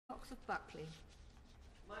Oxford Buckley.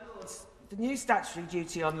 My Lords, the new statutory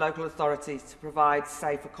duty on local authorities to provide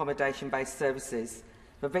safe accommodation-based services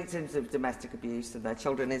for victims of domestic abuse and their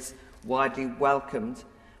children is widely welcomed,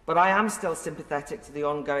 but I am still sympathetic to the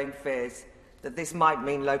ongoing fears that this might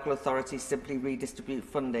mean local authorities simply redistribute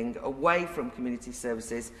funding away from community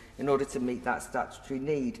services in order to meet that statutory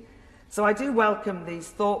need. So I do welcome these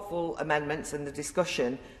thoughtful amendments and the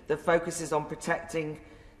discussion that focuses on protecting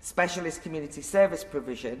specialist community service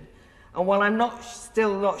provision. And while I'm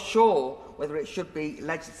still not sure whether it should be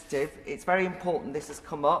legislative, it's very important this has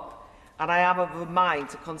come up, and I am of a mind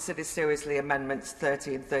to consider seriously Amendments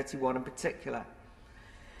 30 and 31 in particular.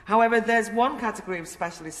 However, there's one category of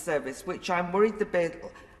specialist service which I'm worried the bill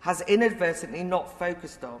has inadvertently not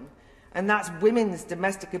focused on, and that's women's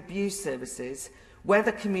domestic abuse services,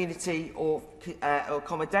 whether community or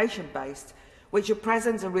accommodation-based, which at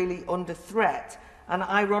present are really under threat, and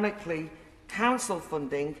ironically, council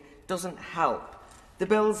funding doesn't help. The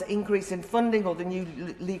bill's increase in funding or the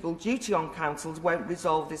new legal duty on councils won't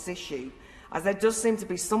resolve this issue, as there does seem to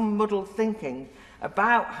be some muddled thinking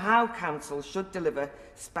about how councils should deliver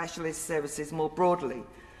specialist services more broadly.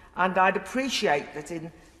 And I'd appreciate that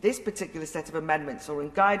in this particular set of amendments or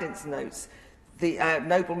in guidance notes, the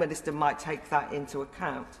Noble Minister might take that into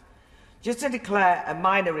account. Just to declare a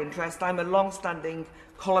minor interest, I'm a long-standing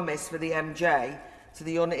columnist for the MJ, to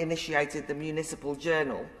the uninitiated, the Municipal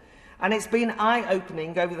Journal, and it's been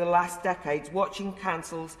eye-opening over the last decades watching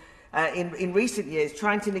councils in recent years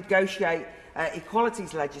trying to negotiate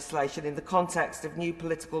equalities legislation in the context of new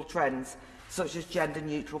political trends such as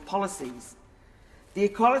gender-neutral policies. The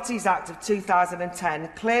Equalities Act of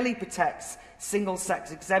 2010 clearly protects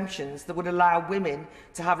single-sex exemptions that would allow women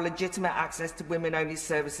to have legitimate access to women-only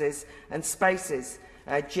services and spaces,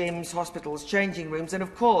 gyms, hospitals, changing rooms, and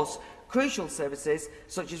of course, crucial services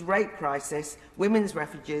such as rape crisis, women's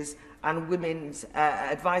refuges and women's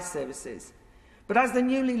advice services. But as the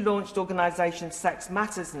newly launched organisation Sex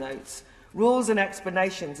Matters notes, rules and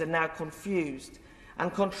explanations are now confused,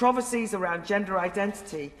 and controversies around gender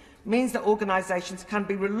identity means that organisations can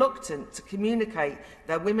be reluctant to communicate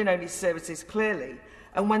their women-only services clearly,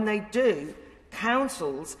 and when they do,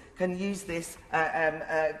 councils can use this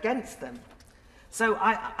against them. So,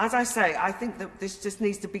 as I say, I think that this just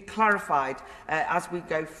needs to be clarified as we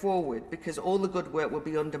go forward, because all the good work will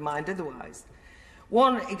be undermined otherwise.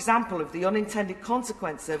 One example of the unintended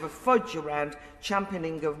consequence of a fudge around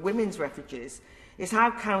championing of women's refuges is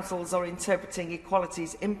how councils are interpreting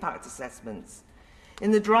equalities impact assessments.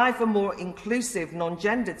 In the drive for more inclusive,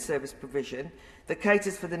 non-gendered service provision that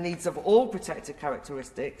caters for the needs of all protected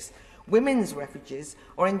characteristics, women's refuges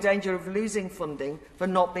are in danger of losing funding for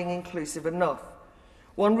not being inclusive enough.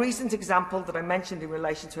 One recent example that I mentioned in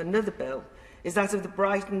relation to another bill is that of the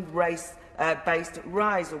Brighton-based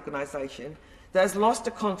RISE organisation that has lost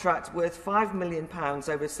a contract worth £5 million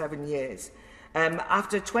over 7 years.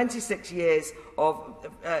 After 26 years of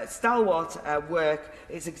stalwart work,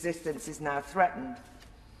 its existence is now threatened.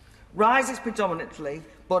 RISE is predominantly,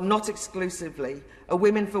 but not exclusively, a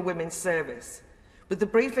Women for Women service. But the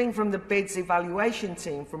briefing from the BIDS evaluation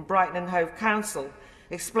team from Brighton and Hove Council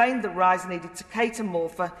explained that RISE needed to cater more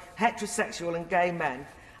for heterosexual and gay men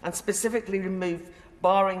and specifically remove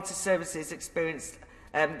barring to services experienced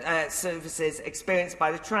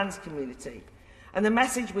by the trans community. And the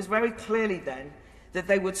message was very clearly then that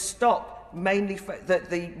they would stop that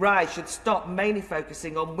the RISE should stop mainly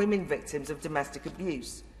focusing on women victims of domestic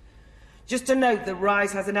abuse. Just to note that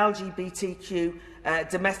RISE has an LGBTQ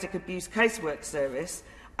domestic abuse casework service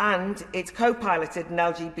and it's co-piloted an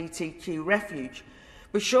LGBTQ refuge.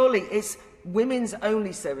 But surely its women's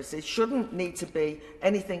only services shouldn't need to be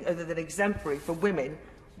anything other than exemplary for women,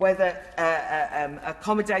 whether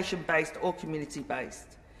accommodation-based or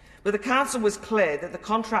community-based. But the Council was clear that the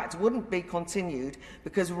contract wouldn't be continued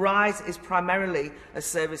because RISE is primarily a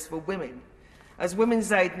service for women. As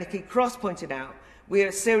Women's Aid Nikki Cross pointed out, we are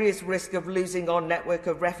at serious risk of losing our network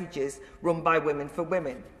of refuges run by Women for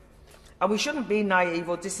Women. And we shouldn't be naive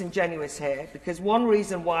or disingenuous here, because one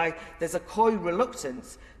reason why there's a coy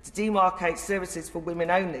reluctance to demarcate services for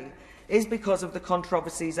women only is because of the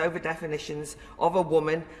controversies over definitions of a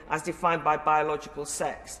woman as defined by biological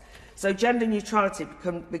sex. So gender neutrality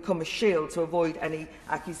can become a shield to avoid any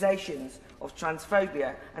accusations of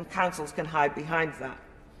transphobia, and councils can hide behind that.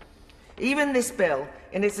 Even this bill,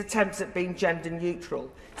 in its attempts at being gender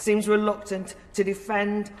neutral, seems reluctant to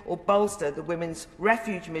defend or bolster the women's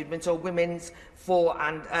refuge movement or women's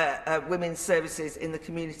services in the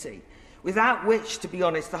community, without which, to be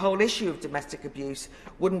honest, the whole issue of domestic abuse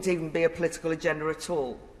wouldn't even be a political agenda at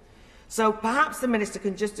all. So perhaps the Minister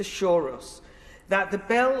can just assure us that the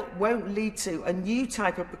bill won't lead to a new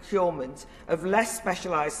type of procurement of less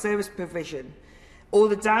specialised service provision or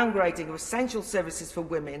the downgrading of essential services for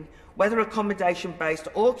women, whether accommodation-based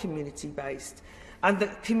or community-based, and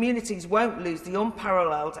that communities won't lose the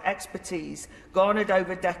unparalleled expertise garnered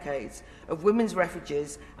over decades of women's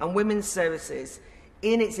refuges and women's services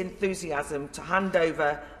in its enthusiasm to hand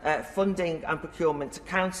over funding and procurement to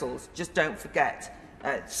councils. Just don't forget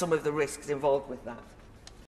some of the risks involved with that.